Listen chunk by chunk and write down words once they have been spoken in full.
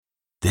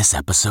This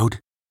episode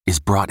is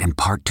brought in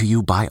part to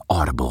you by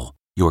Audible,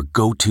 your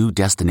go-to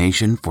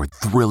destination for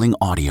thrilling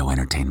audio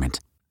entertainment.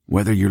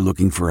 Whether you're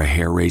looking for a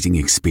hair-raising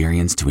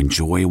experience to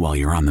enjoy while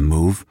you're on the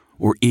move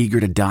or eager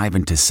to dive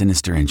into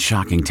sinister and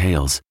shocking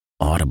tales,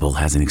 Audible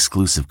has an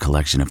exclusive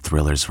collection of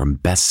thrillers from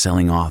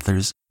best-selling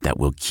authors that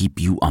will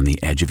keep you on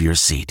the edge of your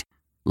seat.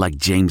 Like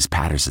James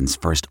Patterson's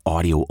first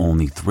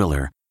audio-only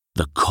thriller,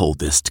 The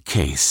Coldest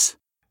Case.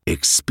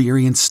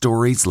 Experience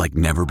stories like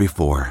never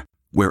before,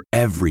 where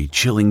every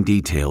chilling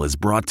detail is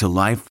brought to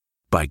life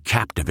by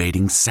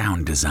captivating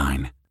sound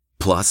design.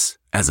 Plus,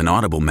 as an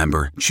Audible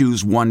member,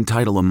 choose one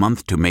title a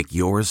month to make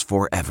yours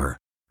forever.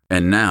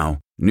 And now,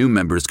 new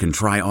members can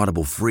try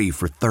Audible free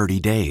for 30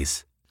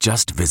 days.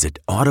 Just visit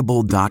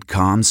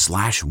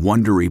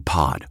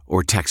audible.com/WonderyPod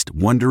or text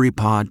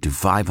WonderyPod to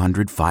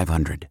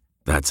 500-500.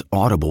 That's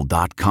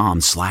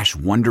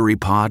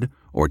audible.com/WonderyPod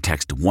or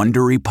text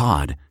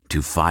WonderyPod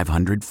to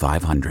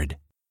 500-500.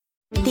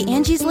 The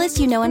Angie's List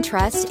you know and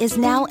trust is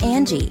now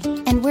Angie,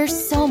 and we're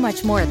so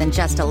much more than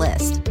just a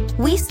list.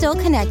 We still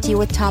connect you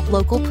with top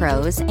local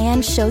pros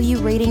and show you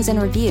ratings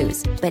and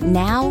reviews, but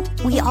now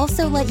we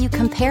also let you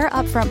compare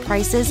upfront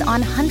prices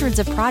on hundreds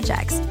of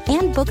projects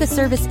and book a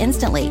service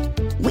instantly.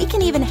 We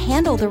can even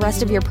handle the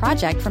rest of your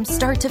project from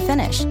start to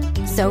finish.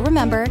 So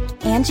remember,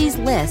 Angie's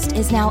List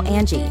is now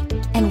Angie,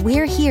 and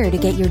we're here to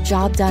get your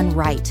job done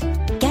right.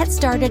 Get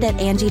started at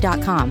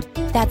Angie.com.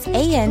 That's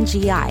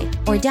ANGI,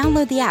 or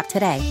download the app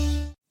today.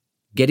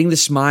 Getting the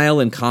smile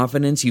and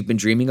confidence you've been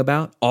dreaming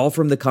about, all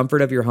from the comfort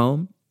of your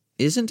home,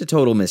 isn't a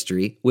total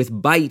mystery with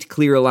Byte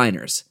clear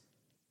aligners.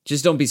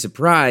 Just don't be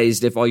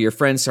surprised if all your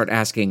friends start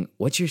asking,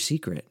 "What's your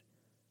secret?"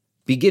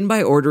 Begin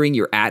by ordering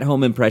your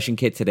at-home impression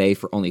kit today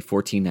for only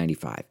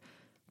 $14.95.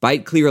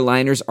 Byte clear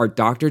aligners are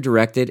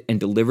doctor-directed and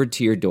delivered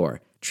to your door.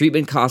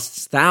 Treatment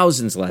costs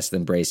thousands less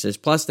than braces,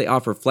 plus they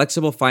offer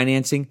flexible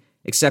financing,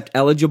 accept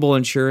eligible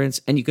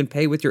insurance, and you can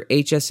pay with your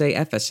HSA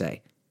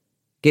FSA.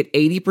 Get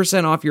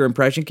 80% off your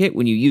impression kit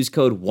when you use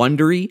code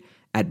WONDERY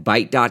at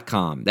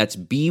Byte.com. That's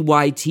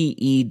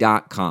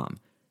BYTE.com.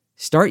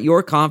 Start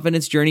your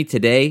confidence journey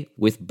today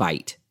with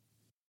Byte.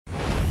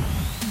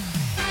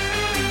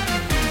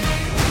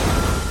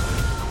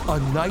 A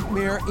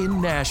nightmare in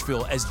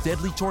Nashville as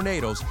deadly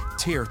tornadoes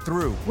tear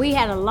through. We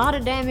had a lot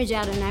of damage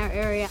out in our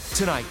area.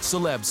 Tonight,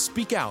 celebs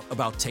speak out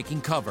about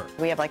taking cover.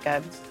 We have like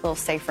a little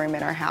safe room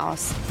in our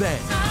house. Then,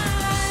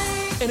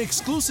 an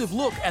exclusive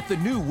look at the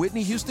new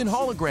Whitney Houston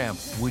hologram.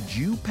 Would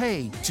you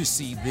pay to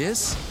see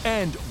this?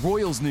 And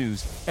Royals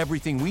news,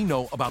 everything we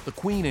know about the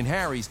Queen and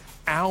Harry's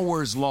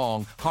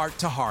hours-long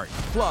heart-to-heart.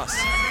 Plus,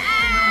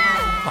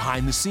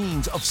 behind the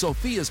scenes of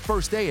Sophia's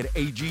first day at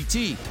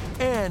AGT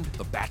and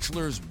The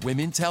Bachelor's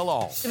Women Tell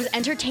All. It was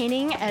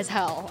entertaining as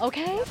hell,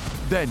 okay?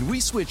 Then we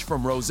switch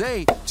from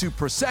rosé to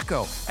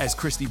Prosecco as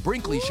Christy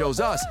Brinkley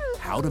shows us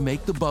how to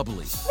make the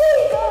bubbly.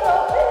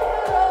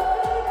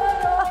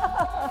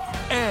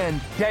 And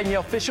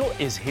Danielle Fishel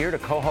is here to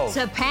co-host.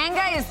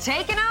 Topanga is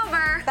taking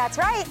over. That's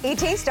right.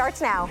 ET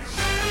starts now.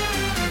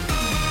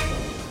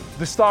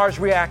 The stars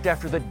react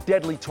after the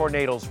deadly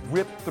tornadoes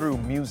rip through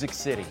Music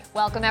City.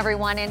 Welcome,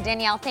 everyone. And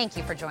Danielle, thank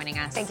you for joining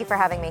us. Thank you for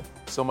having me.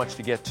 So much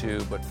to get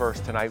to, but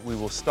first tonight we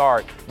will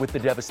start with the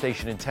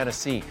devastation in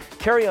Tennessee.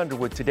 Carrie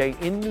Underwood today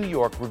in New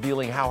York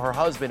revealing how her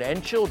husband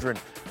and children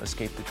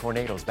escaped the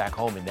tornadoes back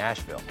home in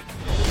Nashville.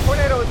 The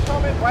tornado is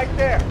coming right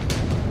there.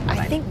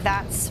 I think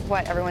that's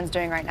what everyone's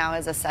doing right now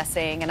is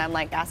assessing, and I'm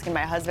like asking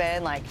my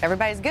husband, like,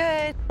 everybody's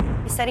good?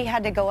 He said he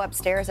had to go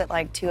upstairs at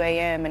like 2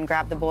 a.m. and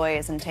grab the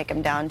boys and take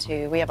them down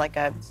to, we have like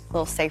a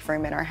little safe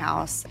room in our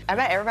house. I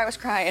bet everybody was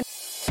crying.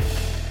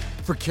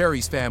 for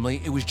Carrie's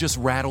family, it was just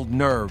rattled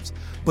nerves.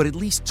 But at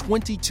least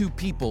 22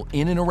 people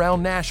in and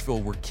around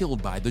Nashville were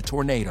killed by the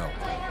tornado.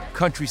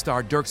 Country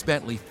star Dierks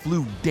Bentley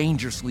flew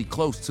dangerously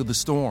close to the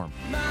storm.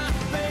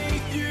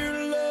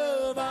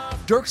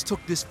 Dierks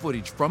took this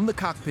footage from the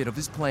cockpit of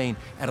his plane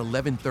at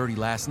 11:30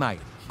 last night,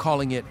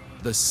 calling it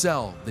the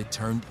cell that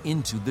turned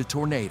into the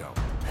tornado.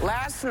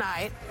 Last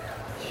night,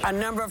 a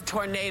number of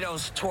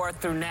tornadoes tore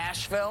through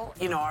Nashville.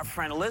 You know, our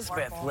friend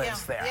Elizabeth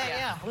lives there.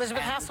 Yeah.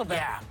 Elizabeth Hasselbeck.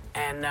 Yeah,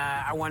 and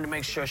I wanted to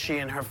make sure she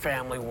and her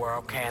family were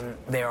okay and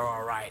they're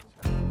all right.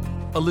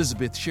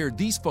 Elizabeth shared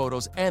these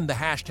photos and the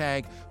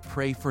hashtag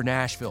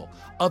 #PrayForNashville.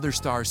 Other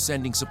stars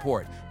sending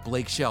support.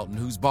 Blake Shelton,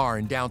 whose bar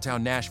in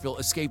downtown Nashville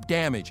escaped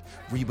damage.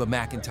 Reba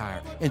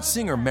McEntire. And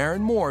singer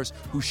Maren Morris,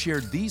 who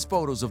shared these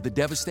photos of the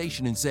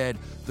devastation and said,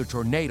 the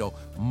tornado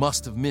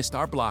must have missed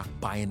our block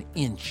by an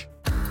inch.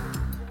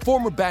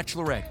 Former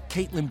Bachelorette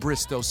Caitlin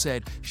Bristow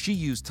said she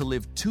used to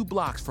live 2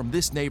 blocks from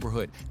this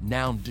neighborhood,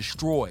 now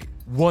destroyed.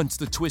 Once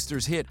the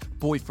twisters hit,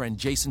 boyfriend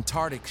Jason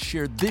Tardik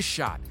shared this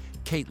shot.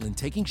 Caitlin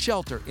taking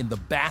shelter in the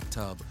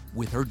bathtub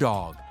with her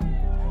dog.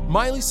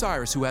 Miley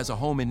Cyrus, who has a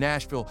home in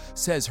Nashville,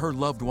 says her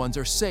loved ones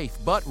are safe,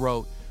 but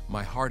wrote,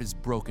 "My heart is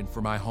broken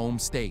for my home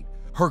state."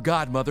 Her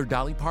godmother,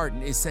 Dolly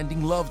Parton, is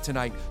sending love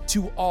tonight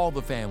to all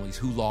the families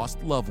who lost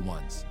loved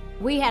ones.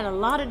 We had a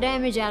lot of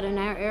damage out in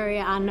our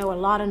area. I know a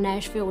lot of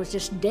Nashville was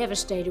just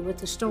devastated with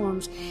the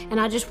storms, and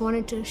I just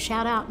wanted to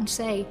shout out and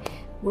say,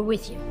 we're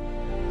with you.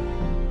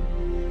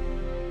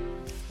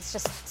 It's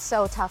just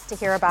so tough to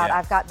hear about. Yeah.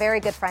 I've got very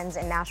good friends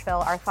in Nashville.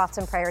 Our thoughts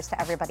and prayers to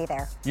everybody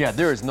there. Yeah,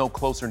 there is no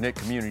closer-knit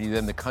community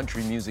than the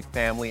country music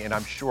family, and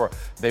I'm sure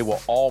they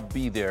will all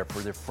be there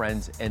for their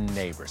friends and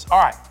neighbors. All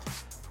right,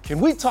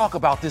 can we talk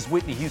about this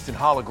Whitney Houston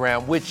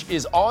hologram, which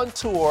is on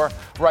tour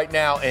right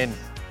now, and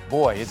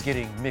boy, it's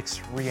getting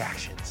mixed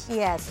reactions.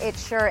 Yes, it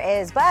sure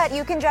is, but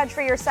you can judge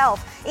for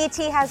yourself.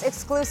 E.T. has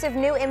exclusive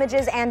new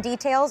images and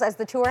details as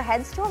the tour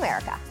heads to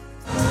America.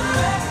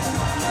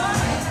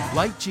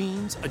 Light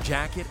jeans, a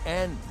jacket,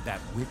 and that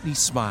Whitney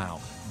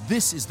smile.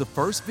 This is the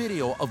first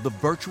video of the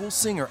virtual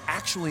singer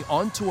actually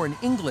on tour in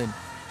England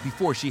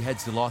before she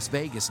heads to Las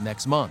Vegas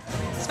next month.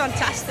 It's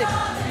fantastic.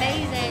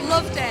 Amazing.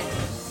 Loved it.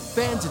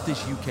 Fans at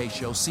this UK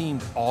show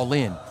seemed all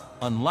in,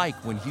 unlike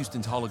when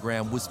Houston's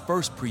hologram was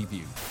first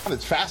previewed.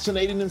 It's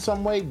fascinating in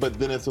some way, but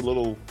then it's a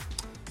little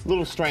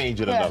strange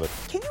in another.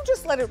 Can you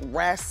just let it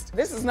rest?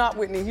 This is not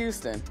Whitney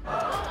Houston.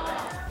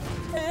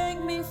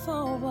 Take me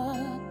for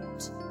what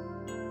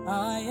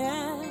I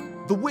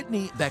am. The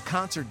Whitney that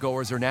concert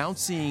goers are now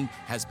seeing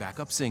has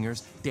backup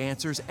singers,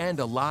 dancers, and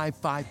a live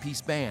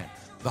 5-piece band.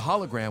 The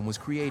hologram was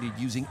created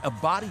using a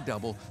body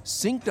double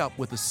synced up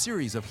with a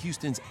series of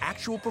Houston's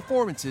actual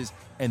performances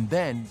and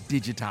then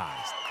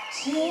digitized.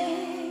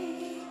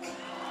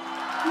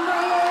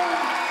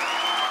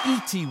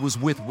 E.T. was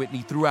with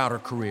Whitney throughout her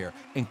career,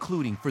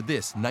 including for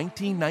this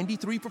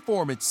 1993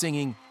 performance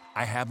singing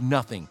I Have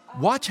Nothing.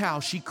 Watch how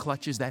she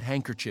clutches that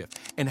handkerchief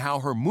and how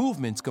her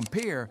movements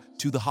compare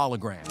to the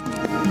hologram.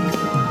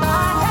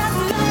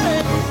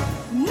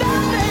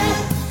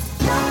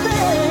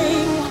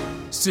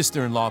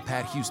 Sister-in-law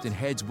Pat Houston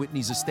heads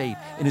Whitney's estate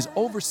and is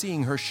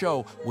overseeing her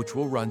show, which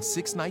will run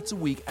 6 nights a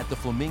week at the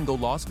Flamingo,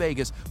 Las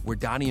Vegas, where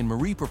Donnie and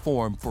Marie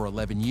performed for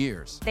 11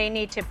 years. They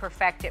need to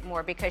perfect it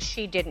more because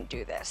she didn't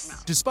do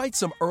this. Despite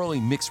some early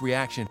mixed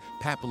reaction,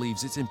 Pat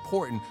believes it's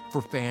important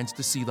for fans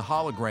to see the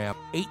hologram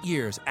 8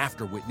 years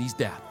after Whitney's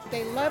death.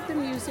 They love the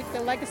music.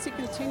 The legacy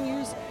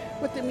continues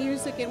with the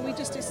music, and we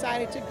just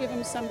decided to give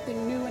them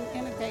something new and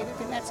innovative,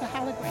 and that's a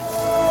hologram.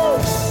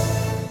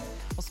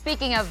 Well,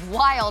 speaking of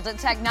wild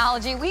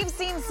technology, we've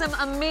seen some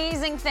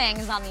amazing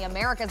things on the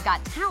America's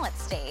Got Talent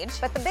stage.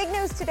 But the big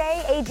news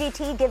today,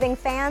 AGT giving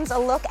fans a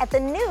look at the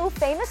new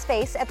famous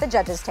face at the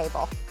judges'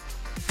 table.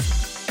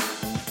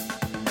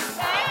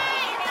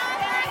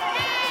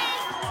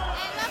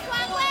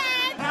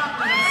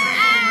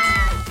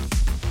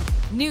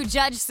 New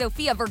judge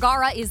Sofia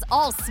Vergara is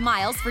all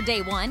smiles for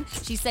day one.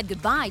 She said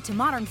goodbye to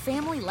Modern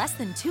Family less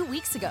than 2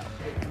 weeks ago.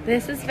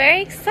 This is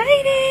very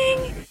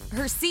exciting.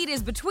 Her seat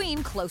is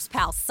between close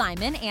pal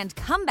Simon and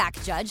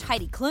comeback judge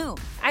Heidi Klum.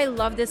 I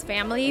love this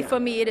family. For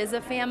me, it is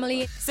a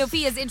family.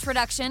 Sophia's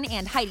introduction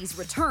and Heidi's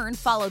return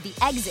follow the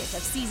exit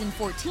of season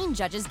 14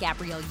 judges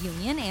Gabrielle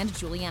Union and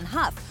Julianne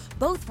Hough.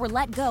 Both were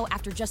let go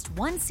after just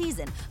 1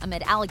 season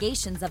amid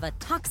allegations of a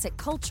toxic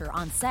culture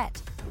on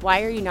set.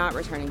 Why are you not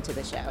returning to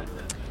the show?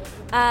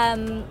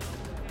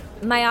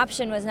 My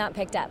option was not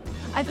picked up.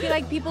 I feel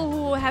like people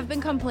who have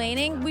been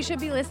complaining, we should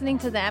be listening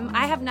to them.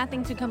 I have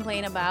nothing to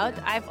complain about.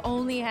 I've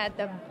only had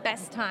the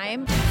best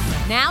time.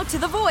 Now to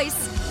The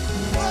Voice.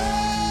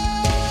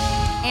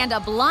 And a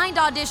blind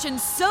audition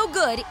so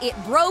good it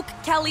broke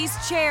Kelly's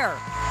chair.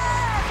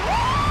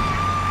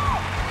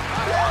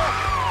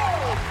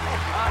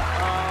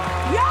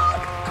 Y'all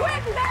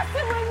quit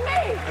messing with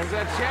me! Is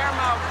that chair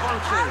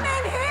malfunction?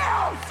 I'm in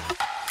heels!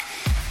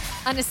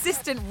 An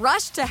assistant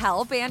rushed to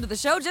help, and the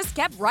show just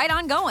kept right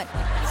on going.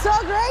 So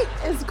great,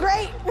 it's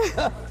great.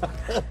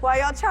 Why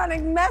y'all trying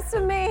to mess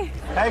with me?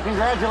 Hey,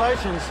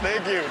 congratulations.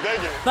 Thank you.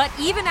 But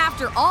even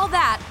after all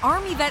that,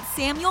 Army vet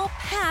Samuel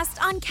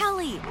passed on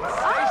Kelly.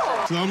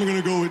 Oh. So I'm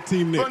gonna go with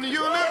Team Nick.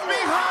 You left me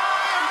high.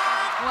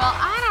 Well,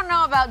 I don't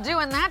know about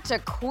doing that to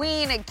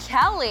Queen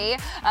Kelly.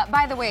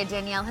 By the way,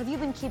 Danielle, have you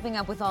been keeping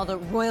up with all the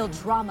royal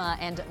drama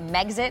and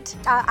Megxit?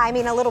 I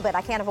mean, a little bit.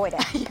 I can't avoid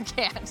it. You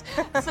can't.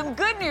 Some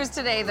good news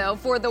today, though,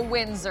 for the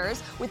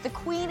Windsors, with the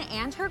Queen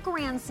and her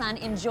grandson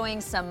enjoying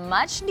some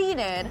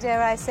much-needed,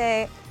 dare I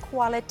say,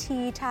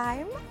 quality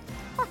time?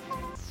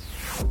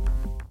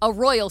 A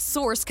royal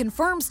source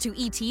confirms to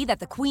ET that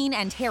the Queen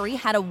and Harry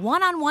had a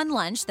one-on-one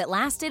lunch that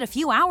lasted a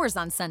few hours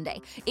on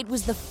Sunday. It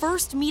was the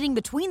first meeting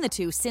between the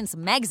two since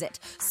Megxit.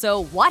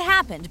 So what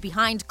happened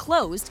behind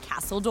closed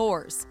castle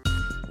doors?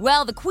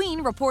 Well, the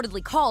Queen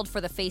reportedly called for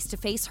the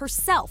face-to-face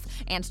herself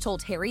and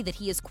told Harry that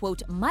he is,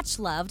 quote, much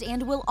loved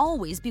and will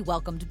always be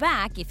welcomed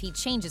back if he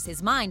changes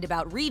his mind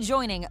about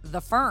rejoining the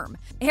firm.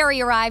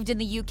 Harry arrived in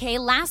the UK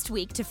last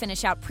week to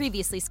finish out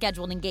previously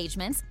scheduled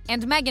engagements,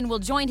 and Meghan will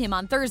join him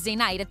on Thursday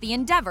night at the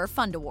Endeavour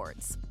Fund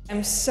Awards.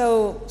 I'm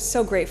so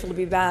grateful to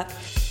be back.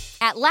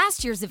 At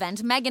last year's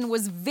event, Meghan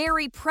was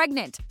very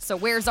pregnant. So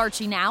where's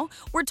Archie now?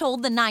 We're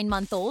told the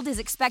 9-month-old is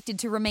expected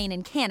to remain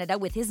in Canada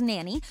with his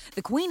nanny.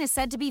 The Queen is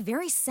said to be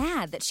very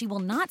sad that she will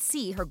not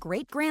see her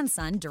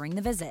great-grandson during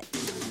the visit.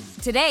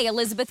 Today,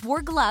 Elizabeth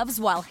wore gloves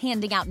while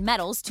handing out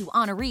medals to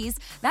honorees.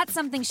 That's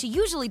something she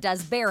usually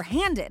does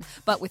bare-handed.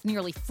 But with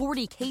nearly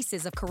 40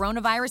 cases of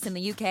coronavirus in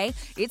the UK,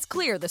 it's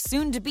clear the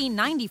soon-to-be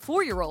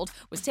 94-year-old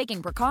was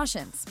taking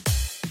precautions.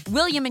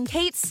 William and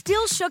Kate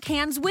still shook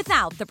hands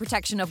without the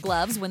protection of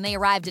gloves when they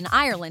arrived in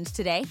Ireland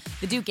today.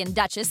 The Duke and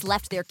Duchess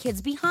left their kids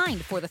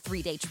behind for the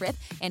 3-day trip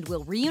and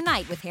will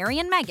reunite with Harry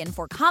and Meghan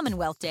for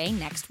Commonwealth Day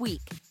next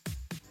week.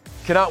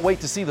 Cannot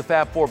wait to see the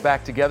Fab Four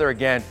back together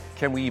again.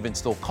 Can we even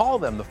still call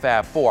them the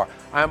Fab Four?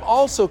 I am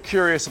also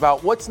curious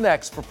about what's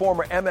next for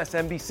former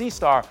MSNBC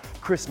star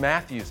Chris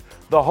Matthews.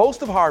 The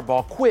host of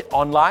Hardball quit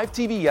on live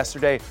TV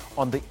yesterday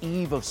on the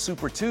eve of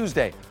Super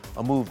Tuesday,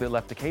 a move that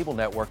left the cable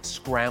network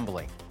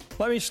scrambling.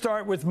 Let me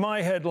start with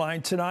my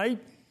headline tonight.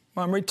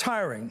 I'm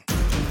retiring.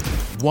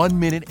 1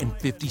 minute and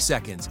 50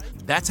 seconds.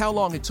 That's how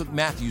long it took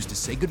Matthews to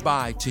say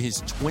goodbye to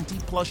his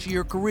 20-plus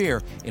year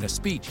career in a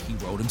speech he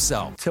wrote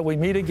himself. Till we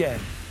meet again.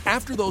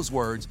 After those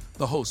words,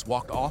 the host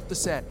walked off the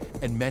set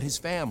and met his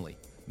family.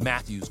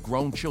 Matthews'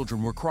 grown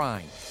children were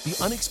crying. The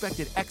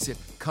unexpected exit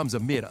comes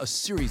amid a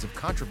series of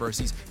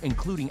controversies,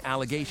 including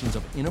allegations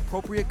of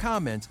inappropriate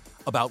comments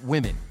about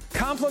women.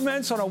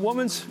 Compliments on a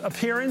woman's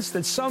appearance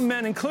that some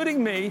men,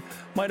 including me,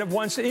 might have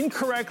once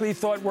incorrectly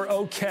thought were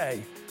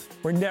okay.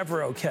 We're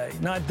never okay.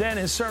 Not then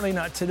and certainly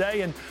not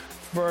today. And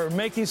for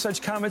making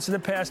such comments in the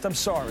past, I'm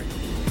sorry.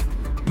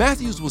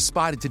 Matthews was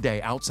spotted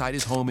today outside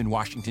his home in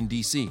Washington,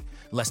 D.C.,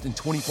 less than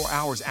 24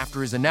 hours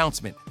after his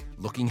announcement,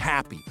 looking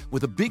happy,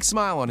 with a big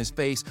smile on his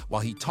face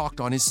while he talked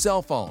on his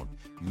cell phone.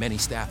 Many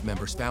staff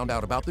members found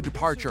out about the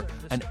departure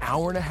an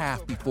hour and a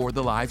half before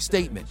the live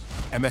statement.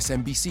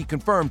 MSNBC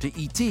confirmed to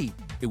ET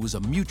it was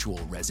a mutual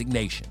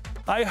resignation.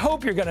 I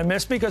hope you're going to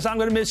miss me because I'm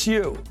going to miss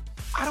you.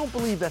 I don't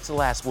believe that's the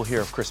last we'll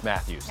hear of Chris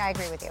Matthews. I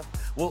agree with you.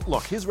 Well,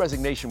 look, his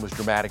resignation was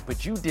dramatic,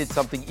 but you did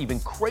something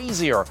even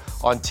crazier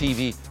on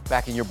TV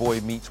back in your Boy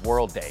Meets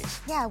World days.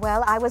 Yeah,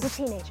 well, I was a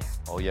teenager.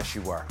 Oh, yes,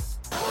 you were.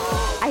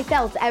 I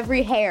felt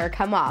every hair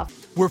come off.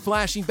 We're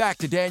flashing back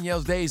to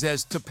Danielle's days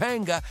as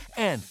Topanga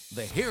and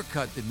the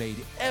haircut that made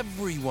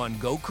everyone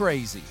go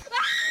crazy.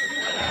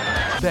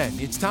 Then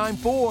it's time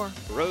for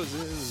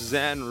Roses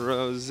and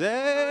Roses.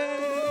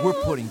 We're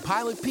putting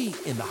Pilot Pete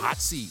in the hot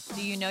seat.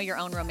 Do you know your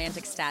own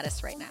romantic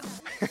status right now?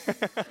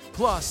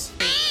 Plus,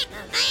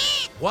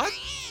 what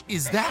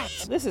is that?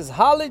 This is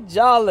Holly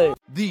Jolly.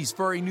 These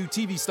furry new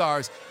TV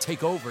stars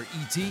take over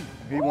E.T.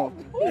 He won't.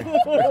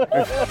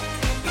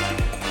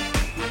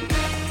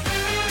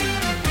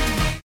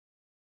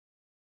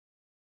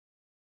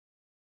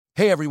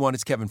 Hey everyone,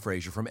 it's Kevin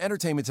Frazier from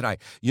Entertainment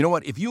Tonight. You know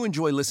what? If you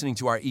enjoy listening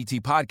to our ET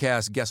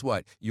podcast, guess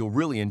what? You'll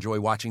really enjoy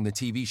watching the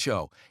TV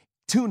show.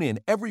 Tune in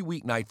every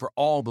weeknight for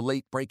all the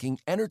late-breaking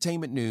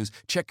entertainment news.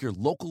 Check your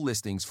local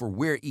listings for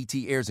where ET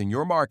airs in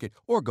your market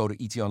or go to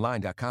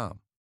etonline.com.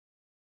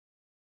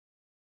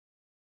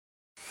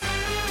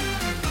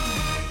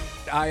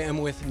 I am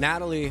with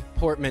Natalie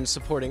Portman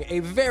supporting a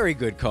very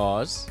good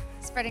cause.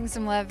 Spreading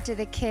some love to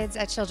the kids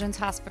at Children's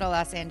Hospital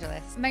Los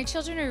Angeles. My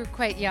children are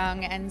quite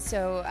young, and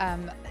so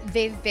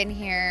they've been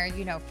here,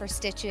 you know, for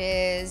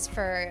stitches,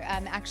 for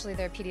actually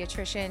their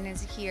pediatrician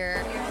is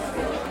here.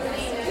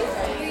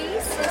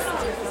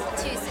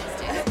 2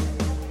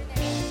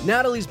 sisters.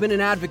 Natalie's been an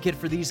advocate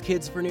for these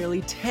kids for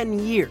nearly 10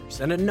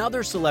 years, and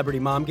another celebrity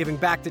mom giving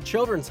back to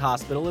Children's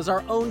Hospital is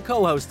our own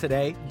co-host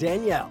today,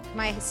 Danielle.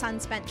 My son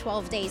spent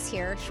 12 days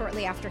here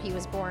shortly after he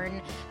was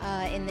born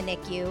in the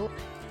NICU.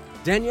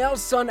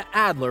 Danielle's son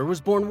Adler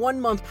was born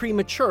 1 month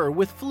premature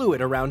with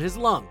fluid around his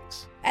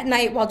lungs. At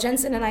night, while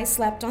Jensen and I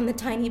slept on the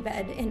tiny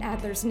bed in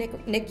Adler's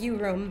NICU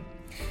room,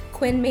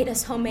 Quinn made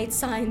us homemade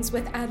signs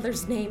with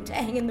Adler's name to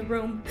hang in the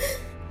room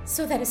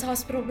so that his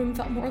hospital room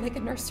felt more like a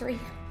nursery.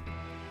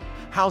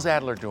 How's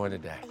Adler doing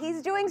today?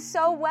 He's doing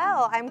so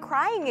well. I'm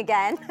crying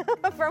again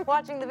from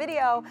watching the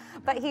video,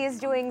 but he is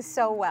doing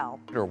so well.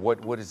 Or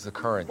what is the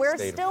current We're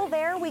state still of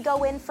there. We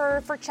go in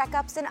for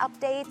checkups and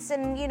updates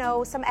and, you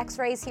know, some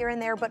x-rays here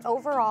and there, but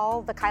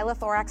overall, the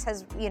chylothorax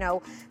has, you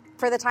know,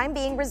 for the time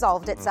being,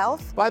 resolved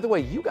itself. By the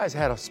way, you guys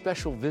had a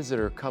special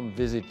visitor come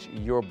visit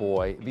your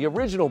boy, the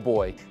original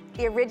boy.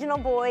 The original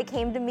boy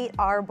came to meet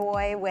our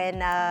boy when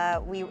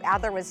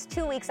Adler was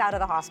 2 weeks out of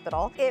the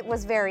hospital. It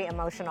was very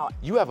emotional.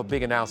 You have a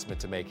big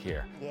announcement to make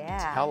here.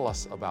 Yeah. Tell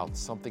us about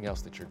something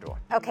else that you're doing.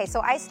 Okay,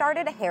 so I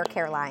started a hair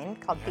care line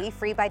called Be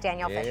Free by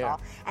Danielle Fishel,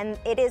 and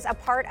it is a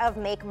part of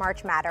Make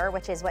March Matter,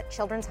 which is what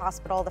Children's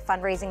Hospital, the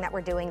fundraising that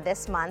we're doing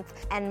this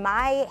month. And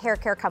my hair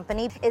care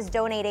company is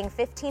donating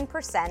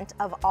 15%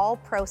 of all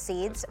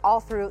proceeds all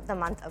through the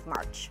month of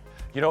March.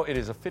 You know, it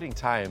is a fitting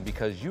time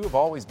because you have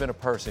always been a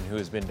person who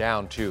has been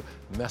down to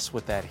mess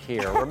with that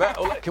hair.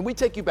 Remember, can we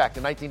take you back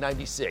to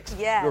 1996?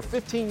 Yeah. You're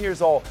 15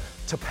 years old,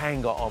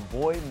 Topanga on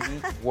Boy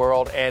Meets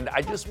World, and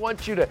I just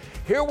want you to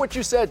hear what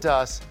you said to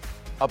us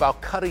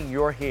about cutting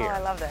your hair. Oh, I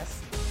love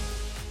this.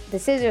 The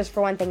scissors,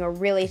 for one thing, are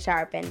really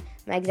sharp, and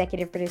my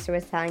executive producer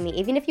was telling me,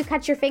 even if you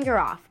cut your finger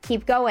off,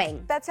 keep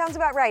going. That sounds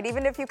about right.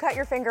 Even if you cut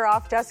your finger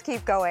off, just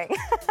keep going.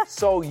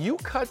 So you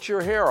cut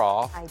your hair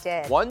off. I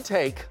did. One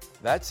take,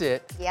 that's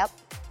it. Yep.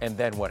 And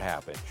then what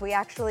happened? We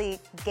actually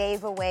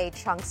gave away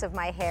chunks of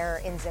my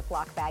hair in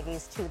Ziploc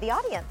baggies to the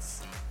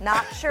audience.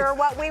 Not sure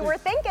what we were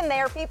thinking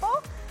there,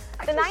 people.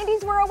 The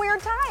 90s were a weird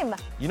time.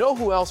 You know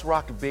who else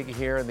rocked big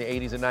hair in the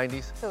 80s and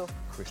 90s? Who?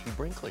 Christy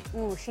Brinkley.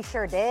 Ooh, she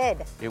sure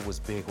did. It was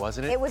big,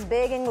 wasn't it? It was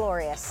big and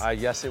glorious.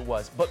 Yes, it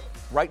was. But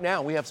right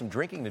now, we have some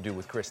drinking to do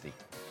with Christy.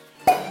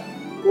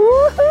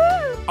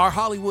 Woohoo! Our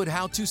Hollywood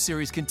How-To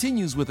series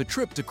continues with a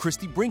trip to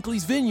Christy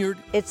Brinkley's vineyard.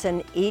 It's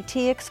an ET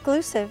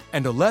exclusive.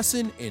 And a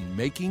lesson in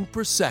making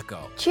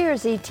Prosecco.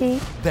 Cheers, ET.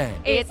 Then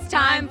it's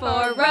time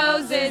for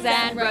Roses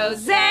and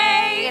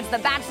Rosé. It's the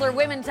Bachelor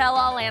Women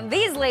Tell-All, and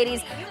these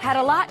ladies had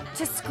a lot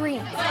to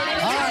scream.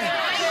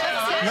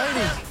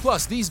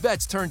 Plus, these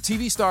vets turned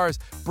TV stars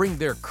bring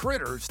their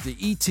critters to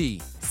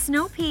ET.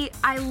 Snow Pea,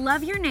 I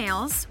love your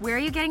nails. Where are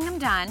you getting them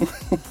done?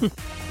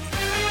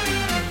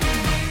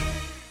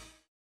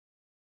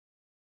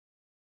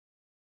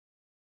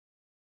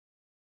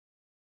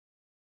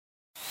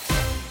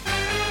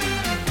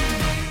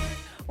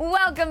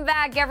 Welcome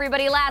back,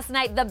 everybody. Last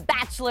night, The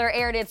Bachelor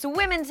aired its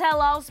Women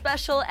Tell-All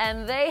special,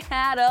 and they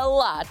had a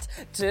lot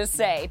to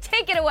say.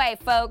 Take it away,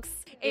 folks.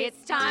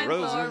 It's time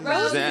for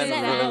Roses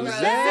and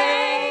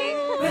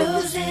Rosé.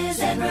 Roses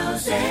and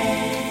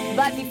Rosé.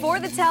 But before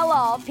the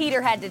tell-all,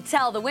 Peter had to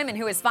tell the women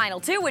who his final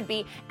two would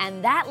be,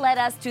 and that led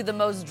us to the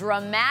most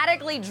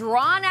dramatically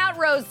drawn-out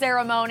rose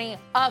ceremony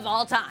of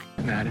all time.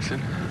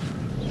 Madison.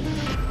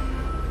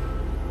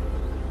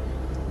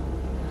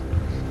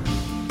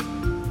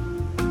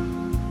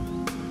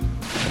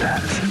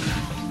 Madison.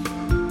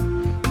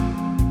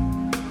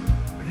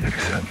 Will you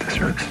accept this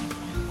rose?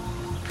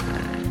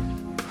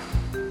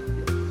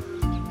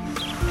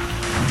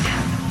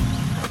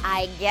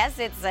 I guess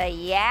it's a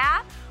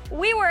yeah.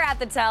 We were at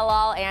the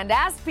tell-all and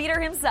asked Peter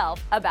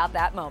himself about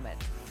that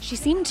moment. She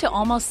seemed to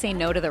almost say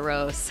no to the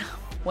rose.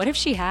 What if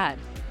she had?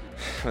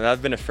 Well,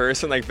 that'd been a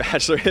first in like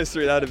Bachelor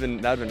history. That'd have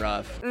been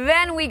rough.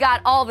 Then we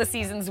got all the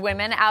season's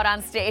women out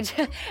on stage,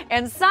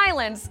 and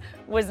silence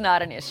was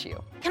not an issue.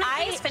 Can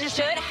I finish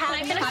it?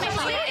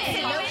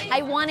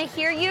 I want to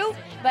hear you,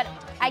 but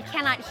I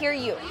cannot hear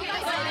you.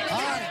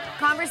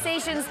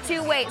 Conversation's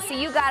two-way, so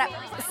you got it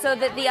so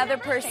that the other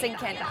person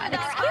can.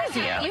 Excuse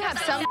you. You have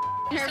some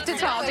nerve to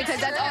talk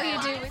because that's all you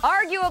do.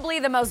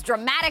 Arguably the most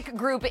dramatic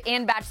group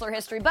in Bachelor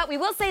history, but we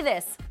will say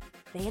this,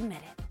 they admit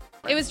it.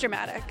 It was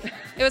dramatic.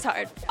 It was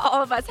hard.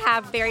 All of us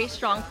have very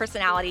strong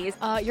personalities.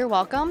 You're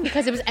welcome,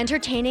 because it was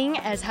entertaining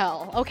as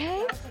hell,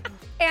 okay?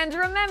 And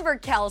remember,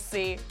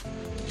 Kelsey.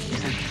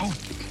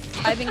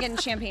 I've been getting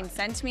champagne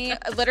sent to me.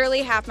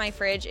 Literally half my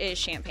fridge is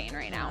champagne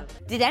right now.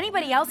 Did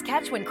anybody else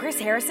catch when Chris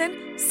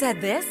Harrison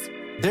said this?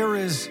 There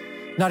is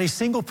not a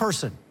single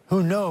person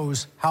who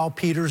knows how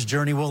Peter's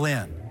journey will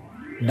end.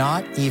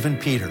 Not even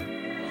Peter.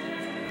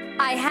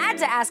 I had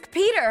to ask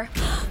Peter,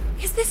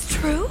 is this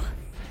true?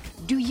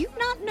 Do you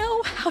not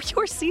know how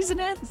your season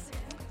ends?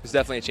 There's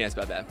definitely a chance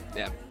about that.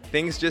 Yeah.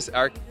 Things just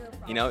are,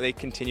 they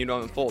continue to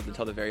unfold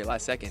until the very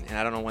last second, and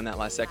I don't know when that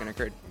last second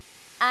occurred.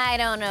 I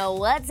don't know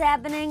what's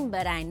happening,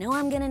 but I know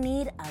I'm gonna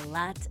need a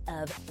lot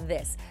of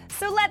this.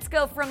 So let's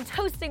go from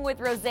toasting with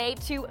rosé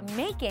to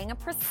making a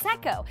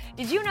Prosecco.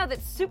 Did you know that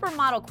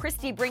supermodel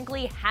Christy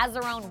Brinkley has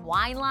her own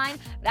wine line?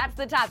 That's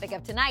the topic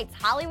of tonight's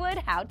Hollywood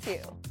How-To.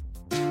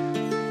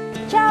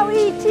 Ciao,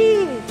 ET!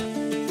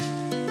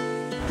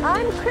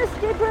 I'm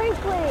Christy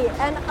Brinkley,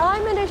 and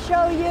I'm going to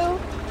show you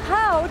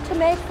how to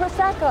make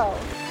Prosecco.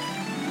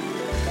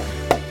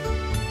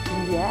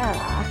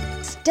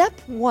 Yeah. Step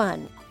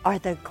one are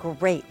the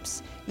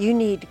grapes. You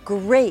need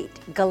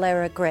great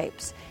Galera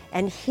grapes.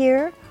 And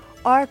here,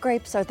 our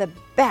grapes are the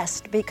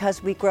best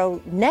because we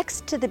grow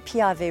next to the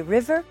Piave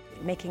River,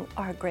 making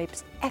our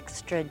grapes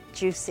extra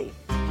juicy.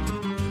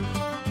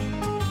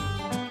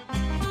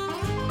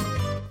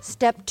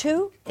 Step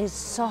two is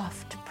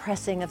soft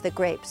pressing of the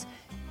grapes.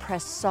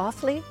 Press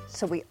softly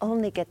so we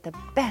only get the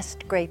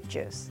best grape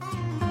juice.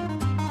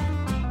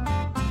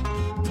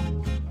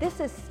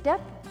 This is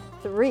step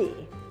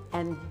three,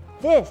 and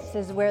this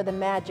is where the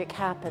magic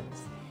happens.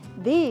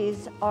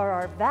 These are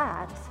our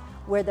vats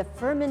where the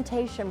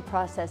fermentation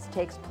process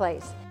takes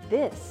place.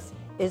 This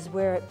is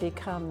where it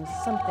becomes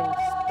something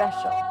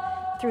special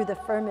through the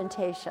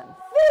fermentation.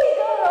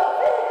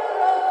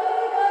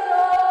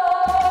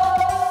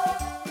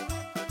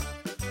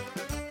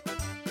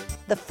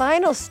 The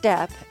final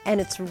step, and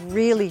it's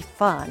really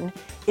fun,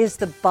 is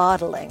the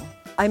bottling.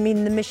 I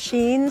mean, the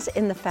machines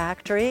in the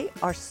factory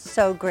are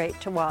so great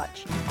to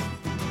watch.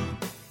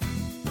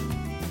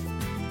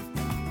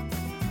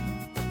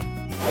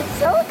 It's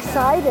so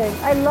exciting.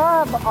 I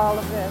love all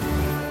of this.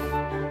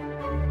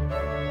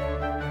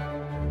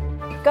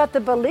 Got the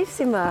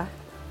Bellissima.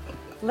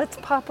 Let's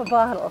pop a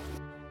bottle.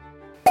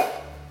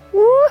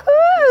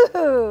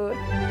 Woohoo!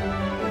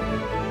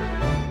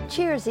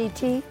 Cheers,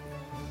 E.T.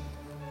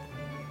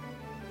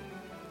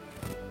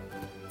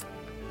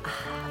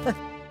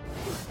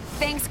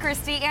 Thanks,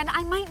 Christy, and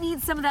I might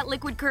need some of that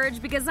liquid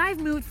courage because I've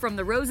moved from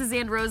the Roses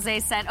and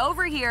Rosé set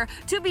over here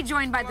to be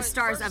joined by the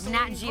stars of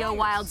Nat Geo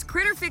Wild's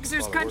Critter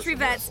Fixers Country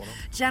Vets.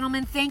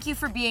 Gentlemen, thank you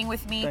for being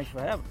with me. Thanks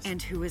for having us.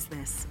 And who is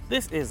this?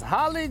 This is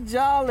Holly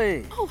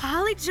Jolly. Oh,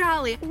 Holly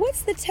Jolly.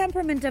 What's the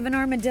temperament of an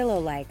armadillo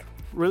like?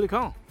 Really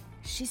calm.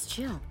 She's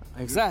chill.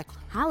 Exactly.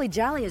 Holly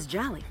jolly is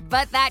jolly.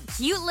 But that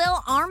cute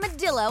little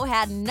armadillo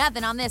had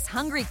nothing on this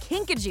hungry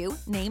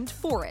kinkajou named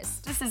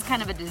Forrest. This is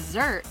kind of a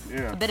dessert.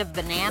 Yeah. A bit of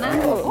banana. He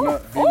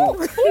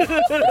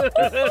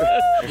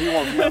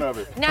wants none of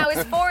it. Now,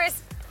 is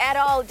Forrest at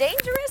all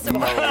dangerous?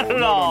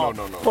 No.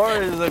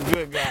 Forrest is a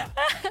good guy.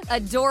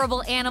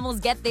 Adorable animals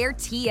get their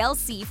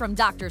TLC from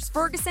Doctors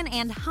Ferguson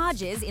and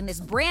Hodges in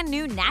this brand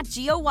new Nat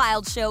Geo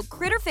Wild show,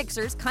 Critter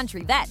Fixers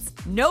Country Vets.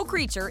 No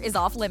creature is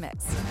off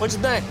limits. What you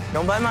think?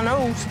 Don't bite my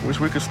nose. Wish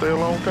we could stay a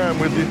long time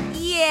with you.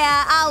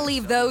 Yeah, I'll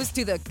leave those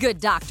to the good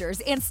doctors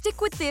and stick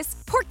with this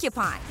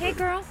porcupine. Hey,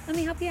 girl, let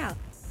me help you out.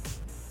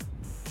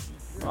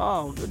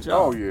 Oh, good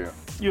job. Oh, yeah.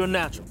 You're a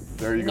natural.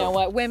 There you You know go.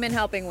 what? Women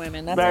helping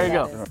women. That's There what you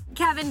that go. is.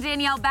 Kevin,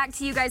 Danielle, back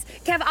to you guys.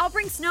 Kev, I'll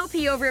bring Snow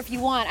Pea over if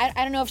you want. I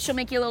don't know if she'll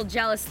make you a little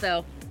jealous,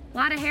 though. A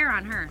lot of hair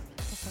on her.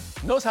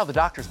 Notice how the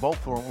doctors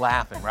both weren't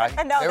laughing, right?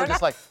 No, they were they're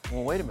just not. like,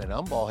 well, wait a minute,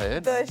 I'm bald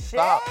head. The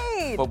Stop.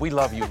 shade. But we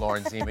love you,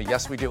 Lauren Zima.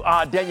 Yes, we do.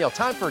 Danielle,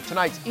 time for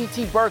tonight's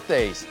ET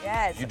birthdays.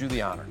 Yes. You do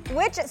the honor.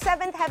 Which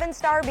Seventh Heaven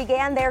star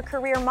began their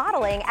career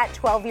modeling at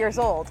 12 years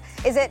old?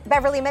 Is it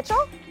Beverly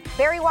Mitchell,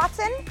 Barry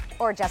Watson,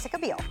 or Jessica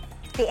Biel?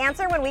 The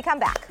answer when we come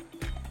back.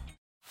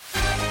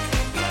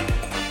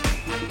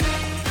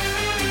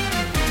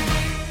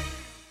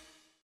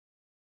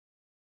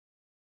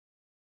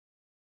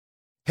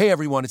 Hey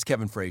everyone, it's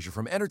Kevin Frazier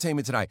from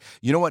Entertainment Tonight.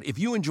 You know what? If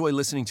you enjoy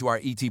listening to our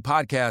ET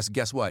podcast,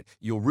 guess what?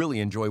 You'll really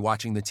enjoy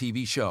watching the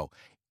TV show.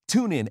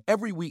 Tune in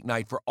every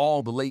weeknight for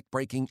all the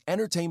late-breaking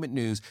entertainment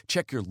news.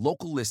 Check your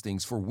local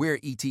listings for where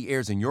ET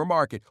airs in your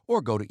market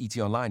or go to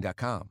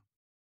etonline.com.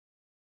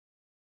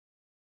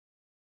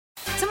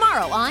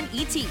 Tomorrow on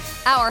ET,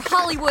 our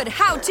Hollywood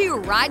how-to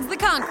rides the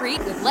concrete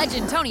with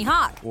legend Tony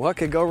Hawk. What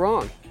could go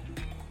wrong?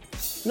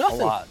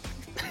 Nothing. A lot.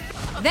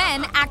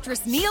 Then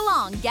actress Nia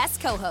Long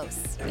guest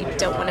co-hosts. You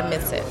don't want to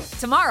miss it.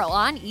 Tomorrow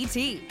on ET.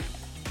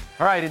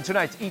 All right, in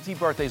tonight's ET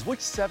birthdays, which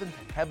Seventh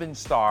Heaven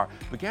star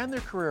began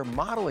their career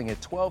modeling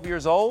at 12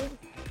 years old?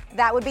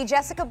 That would be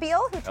Jessica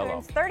Biel, who Hello.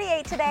 turns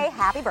 38 today.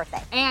 Happy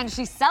birthday. And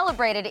she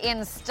celebrated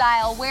in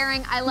style,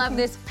 wearing, I love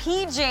this,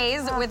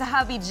 PJs with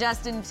hubby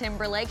Justin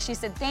Timberlake. She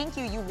said, thank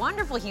you, you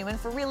wonderful human,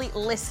 for really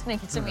listening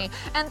to me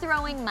and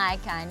throwing my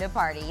kind of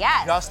party.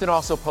 Yes. Justin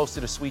also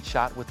posted a sweet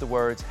shot with the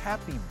words,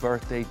 happy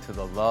birthday to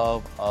the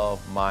love of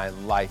my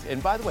life.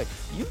 And by the way,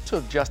 you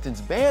took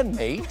Justin's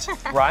bandmate,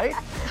 right?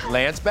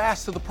 Lance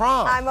Bass to the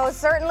prom. I most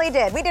certainly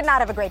did. We did not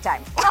have a great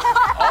time.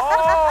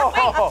 Oh!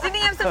 Wait, didn't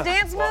he have some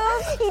dance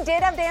moves? He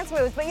did have dance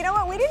moves, but you know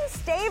what? We didn't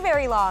stay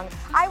very long.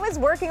 I was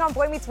working on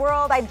Boy Meets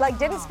World. I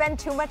didn't spend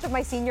too much of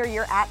my senior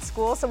year at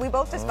school, so we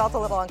both just felt a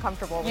little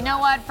uncomfortable. You know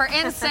what? For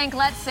NSYNC,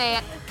 let's say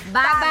it.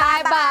 Bye,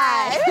 bye,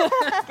 bye.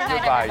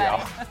 Goodbye,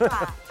 y'all.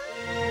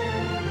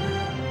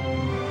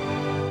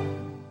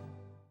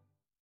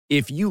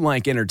 If you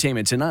like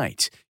Entertainment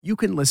Tonight, you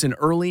can listen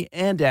early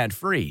and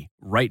ad-free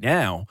right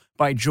now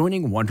by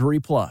joining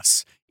Wondery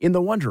Plus in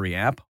the Wondery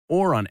app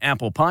or on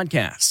Apple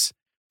Podcasts.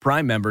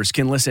 Prime members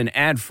can listen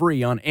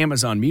ad-free on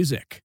Amazon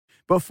Music.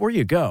 Before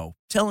you go,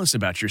 tell us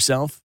about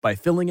yourself by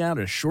filling out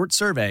a short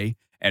survey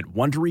at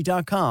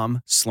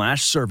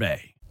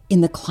Wondery.com/survey. In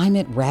the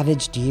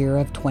climate-ravaged year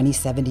of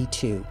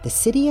 2072, the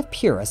city of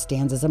Pura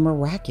stands as a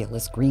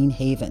miraculous green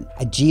haven,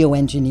 a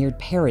geoengineered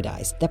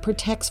paradise that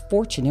protects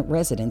fortunate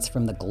residents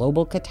from the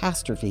global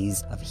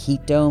catastrophes of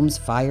heat domes,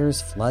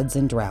 fires, floods,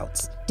 and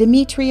droughts.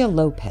 Demetria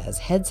Lopez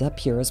heads up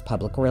Pura's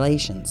public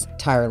relations,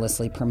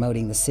 tirelessly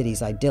promoting the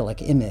city's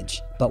idyllic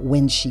image. But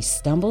when she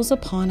stumbles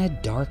upon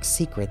a dark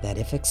secret that,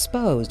 if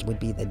exposed, would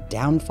be the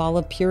downfall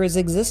of Pura's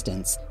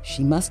existence,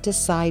 she must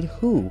decide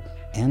who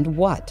and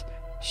what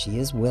she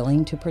is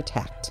willing to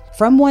protect.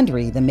 From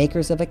Wondery, the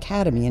makers of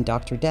Academy and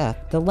Dr. Death,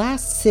 The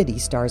Last City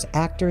stars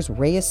actors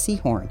Reyes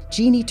Sehorn,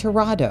 Jeannie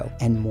Torrado,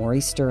 and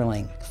Maury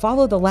Sterling.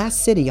 Follow The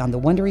Last City on the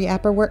Wondery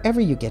app or wherever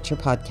you get your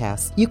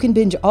podcasts. You can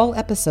binge all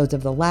episodes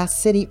of The Last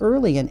City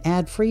early and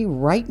ad-free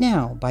right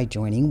now by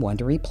joining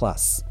Wondery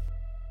Plus.